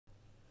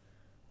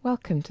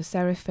Welcome to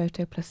Serif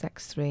PhotoPlus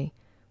X3,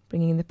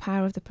 bringing the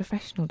power of the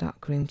professional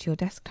darkroom to your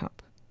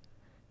desktop.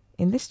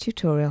 In this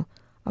tutorial,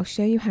 I'll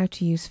show you how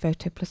to use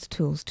PhotoPlus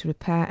tools to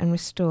repair and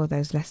restore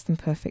those less than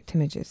perfect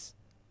images.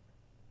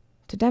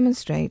 To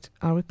demonstrate,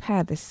 I'll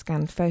repair this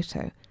scanned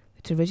photo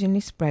that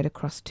originally spread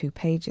across 2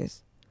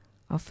 pages.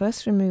 I'll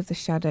first remove the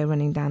shadow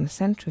running down the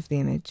centre of the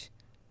image,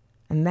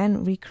 and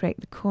then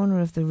recreate the corner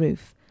of the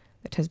roof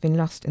that has been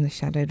lost in the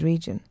shadowed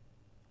region.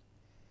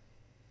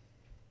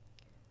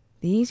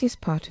 The easiest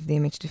part of the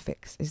image to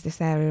fix is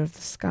this area of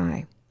the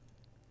sky.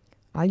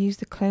 I'll use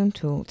the clone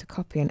tool to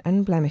copy an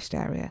unblemished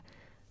area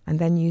and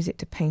then use it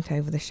to paint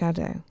over the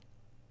shadow.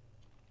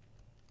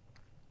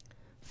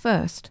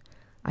 First,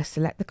 I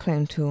select the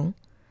clone tool,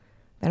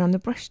 then on the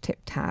brush tip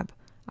tab,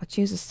 I'll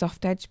choose a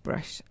soft edge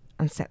brush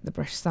and set the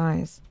brush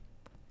size.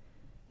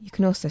 You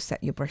can also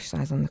set your brush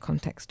size on the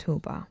context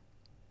toolbar.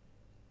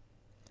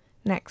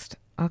 Next,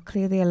 I'll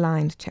clear the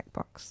aligned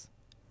checkbox.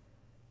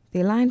 The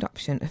aligned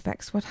option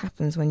affects what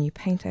happens when you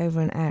paint over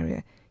an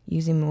area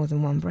using more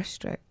than one brush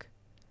stroke.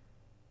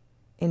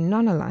 In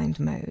non-aligned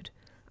mode,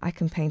 I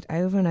can paint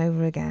over and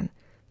over again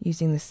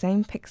using the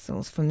same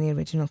pixels from the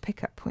original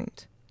pickup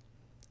point.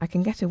 I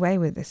can get away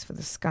with this for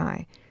the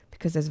sky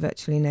because there's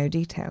virtually no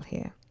detail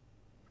here.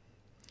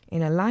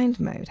 In aligned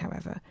mode,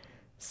 however,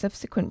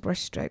 subsequent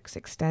brush strokes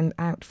extend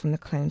out from the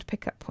cloned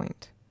pickup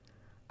point.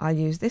 I'll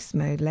use this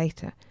mode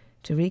later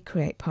to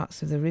recreate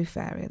parts of the roof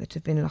area that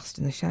have been lost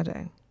in the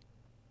shadow.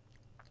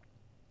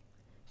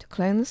 To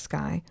clone the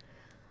sky,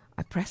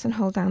 I press and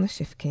hold down the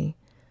Shift key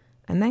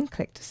and then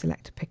click to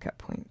select a pickup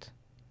point.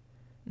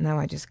 Now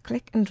I just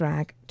click and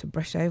drag to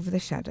brush over the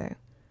shadow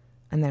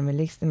and then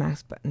release the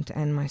mouse button to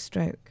end my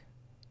stroke.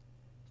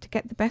 To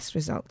get the best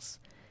results,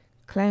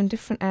 clone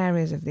different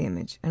areas of the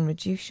image and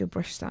reduce your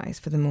brush size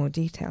for the more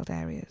detailed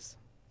areas.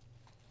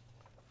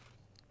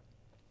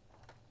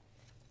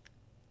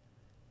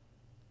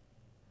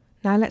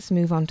 Now let's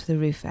move on to the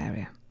roof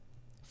area.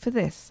 For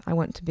this, I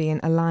want to be in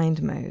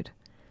aligned mode.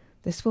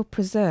 This will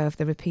preserve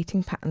the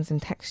repeating patterns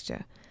and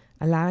texture,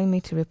 allowing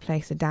me to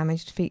replace a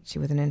damaged feature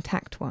with an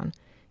intact one,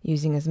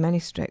 using as many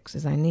strokes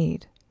as I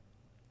need.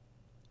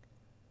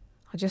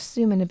 I'll just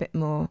zoom in a bit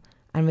more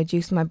and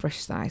reduce my brush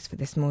size for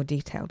this more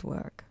detailed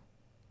work.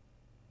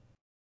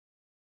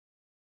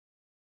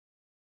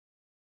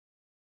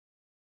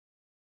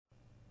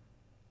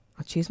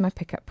 I'll choose my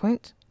pickup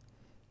point,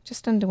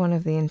 just under one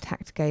of the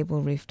intact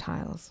gable roof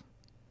tiles.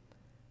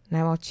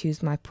 Now I'll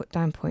choose my put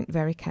down point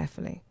very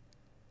carefully.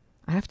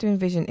 I have to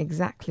envision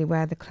exactly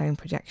where the clone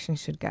projection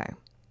should go.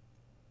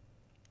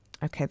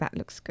 Okay, that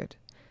looks good.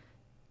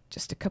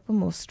 Just a couple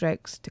more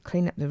strokes to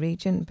clean up the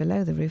region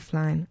below the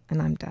roofline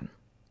and I'm done.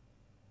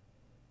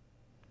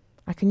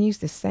 I can use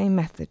this same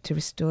method to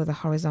restore the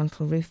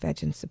horizontal roof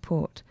edge and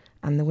support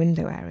and the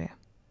window area.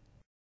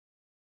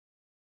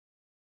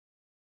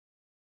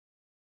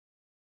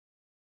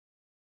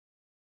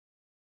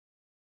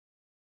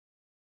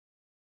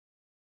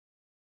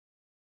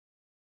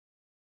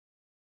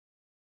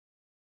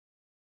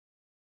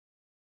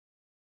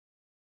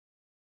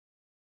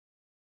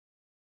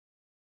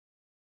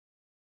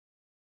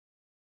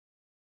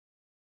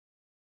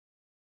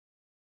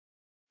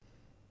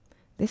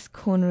 This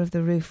corner of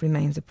the roof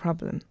remains a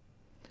problem.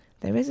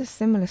 There is a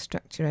similar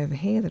structure over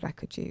here that I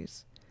could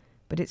use,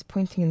 but it's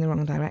pointing in the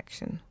wrong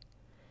direction.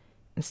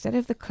 Instead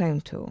of the clone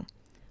tool,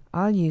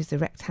 I'll use the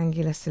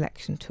rectangular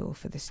selection tool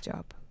for this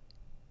job.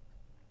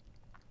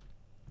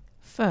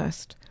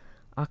 First,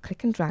 I'll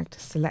click and drag to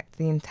select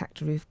the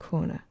intact roof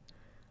corner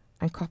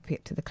and copy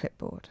it to the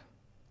clipboard.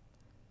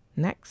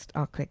 Next,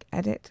 I'll click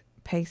Edit,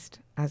 Paste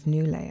as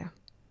New Layer.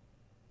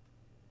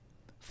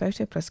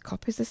 PhotoPlus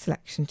copies the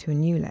selection to a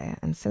new layer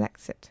and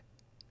selects it.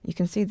 You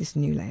can see this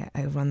new layer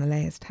over on the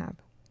Layers tab.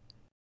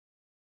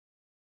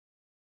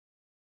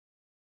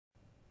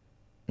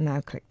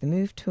 Now click the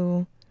Move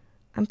tool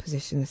and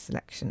position the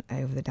selection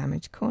over the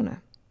damaged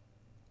corner.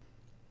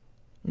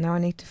 Now I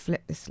need to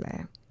flip this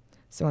layer,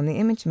 so on the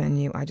Image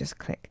menu I just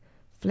click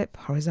Flip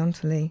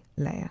Horizontally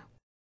Layer.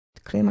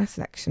 To clear my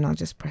selection I'll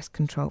just press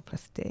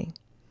Ctrl+D.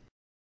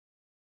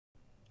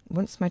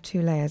 Once my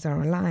 2 layers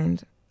are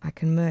aligned, I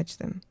can merge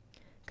them.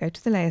 Go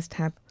to the Layers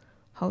tab,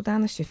 hold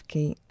down the Shift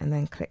key and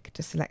then click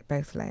to select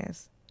both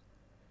layers.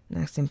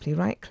 Now simply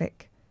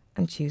right-click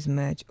and choose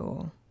Merge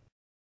All.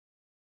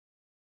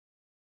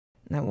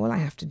 Now all I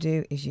have to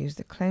do is use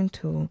the clone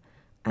tool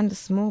and a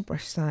small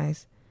brush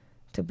size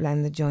to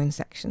blend the joined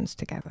sections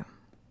together.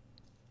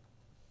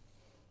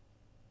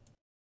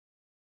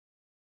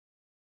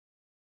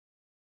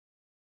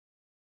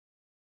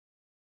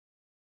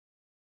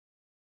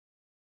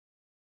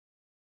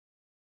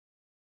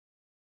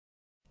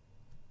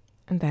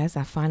 And there's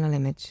our final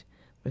image,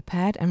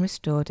 repaired and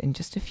restored in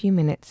just a few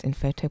minutes in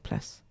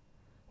PhotoPlus.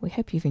 We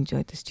hope you've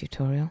enjoyed this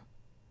tutorial.